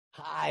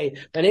Hi,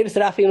 my name is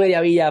Rafi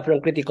Mediavilla from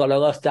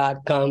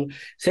Criticologos.com.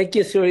 Thank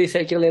you, Zuri,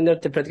 thank you, Linda,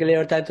 to particularly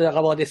your time to talk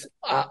about this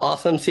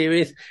awesome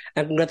series,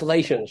 and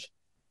congratulations.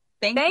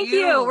 Thank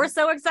you. We're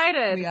so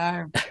excited. We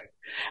are.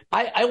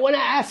 I want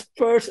to ask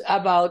first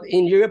about,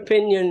 in your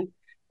opinion,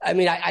 I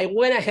mean, I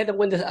went ahead and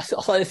went to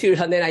saw the series,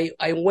 and then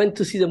I went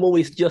to see the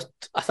movies just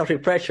as a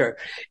refresher.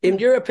 In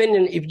your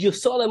opinion, if you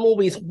saw the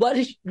movies, what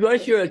is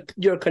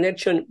your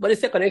connection? What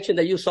is the connection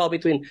that you saw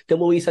between the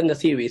movies and the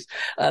series?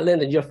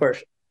 Linda, you're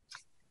first.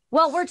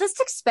 Well, we're just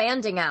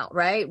expanding out,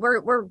 right?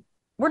 We're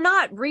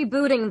not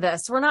rebooting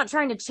this. We're not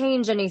trying to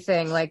change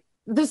anything. Like,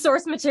 the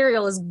source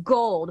material is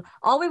gold.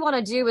 All we want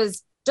to do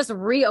is just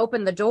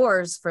reopen the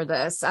doors for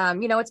this.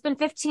 It's been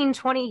 15,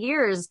 20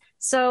 years.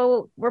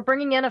 So we're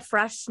bringing in a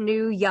fresh,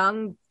 new,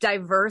 young,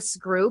 diverse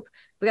group.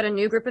 We got a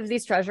new group of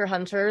these treasure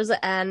hunters,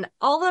 and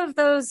all of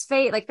those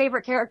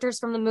favorite characters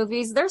from the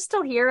movies, they're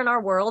still here in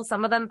our world.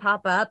 Some of them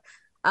pop up.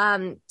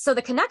 So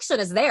the connection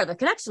is there. The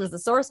connection is the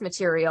source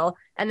material,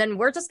 and then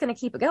we're just going to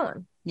keep it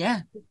going.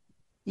 Yeah.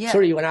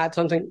 Sorry, you want to add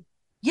something?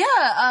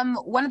 Yeah.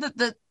 One of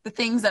the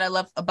things that I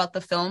love about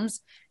the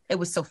films, it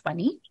was so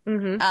funny,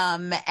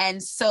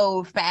 and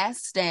so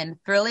fast and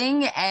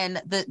thrilling, and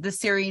the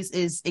series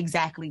is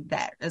exactly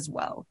that as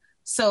well.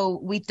 So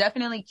we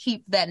definitely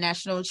keep that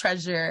National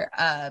Treasure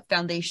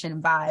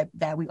Foundation vibe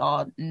that we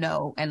all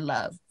know and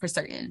love for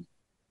certain.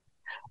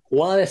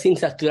 One of the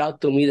things that stood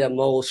out to me the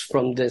most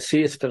from the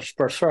series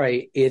per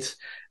se is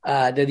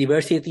the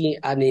diversity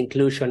and the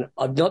inclusion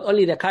of not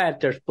only the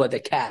characters, but the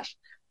cast.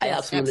 I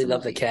absolutely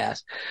love the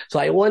cast. So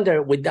I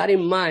wonder, with that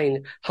in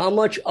mind, how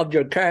much of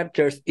your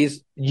characters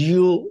is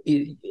you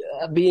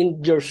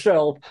being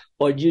yourself,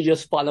 or you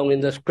just following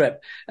the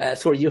script?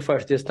 So you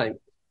first this time.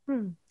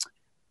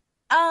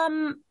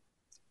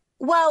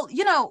 Well,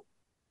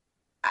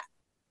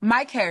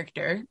 my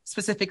character,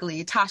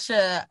 specifically,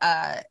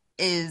 Tasha,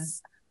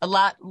 is a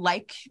lot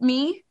like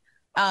me.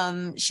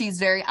 She's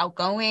very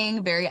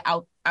outgoing, very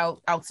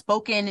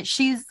outspoken.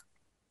 She's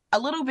a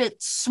little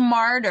bit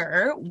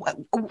smarter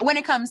when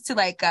it comes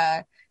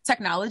to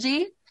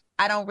technology.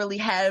 I don't really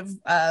have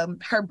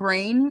her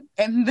brain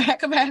in that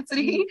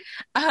capacity.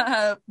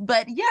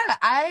 But yeah,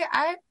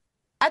 I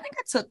think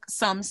I took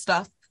some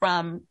stuff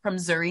from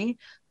Zuri,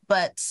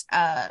 but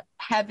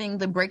having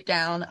the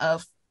breakdown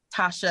of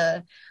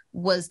Tasha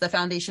was the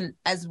foundation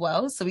as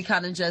well. So we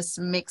kind of just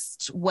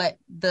mixed what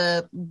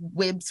the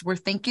Wibbs were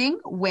thinking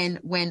when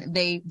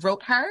they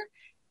wrote her,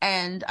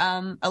 and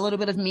a little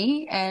bit of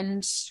me,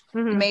 and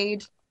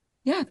made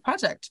the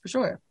project for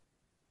sure.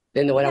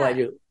 Then what about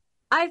you?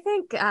 I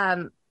think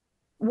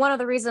one of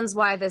the reasons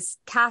why this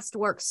cast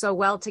works so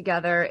well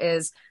together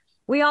is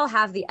we all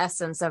have the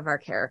essence of our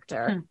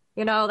character.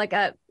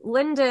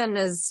 Lyndon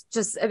is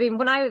just,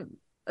 when I'm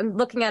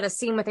looking at a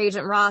scene with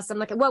Agent Ross, I'm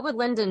like, what would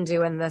Lyndon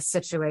do in this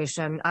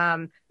situation?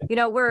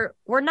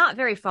 We're not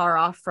very far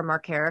off from our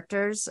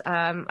characters.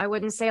 I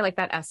wouldn't say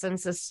that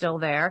essence is still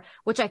there,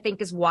 which I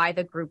think is why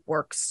the group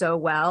works so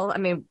well. I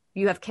mean,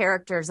 you have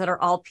characters that are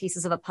all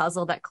pieces of a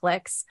puzzle that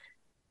clicks.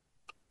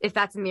 If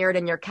that's mirrored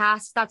in your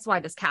cast, that's why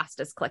this cast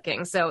is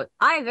clicking. So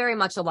I very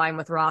much align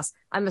with Ross.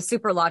 I'm a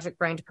super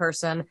logic-brained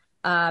person.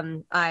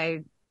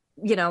 I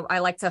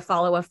like to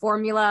follow a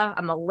formula.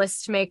 I'm a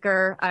list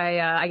maker.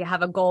 I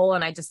have a goal,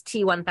 and I just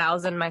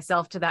T1000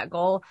 myself to that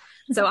goal.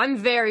 So I'm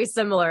very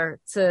similar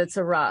to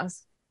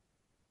Ross.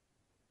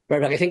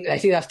 Perfect. I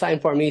think that's time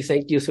for me.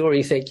 Thank you,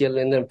 Zuri. Thank you,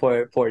 Lyndon,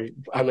 for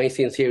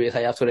amazing series.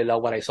 I absolutely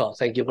love what I saw.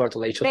 Thank you.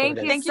 Congratulations. Thank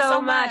you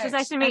so much. It's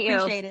nice to meet you. I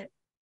appreciate it.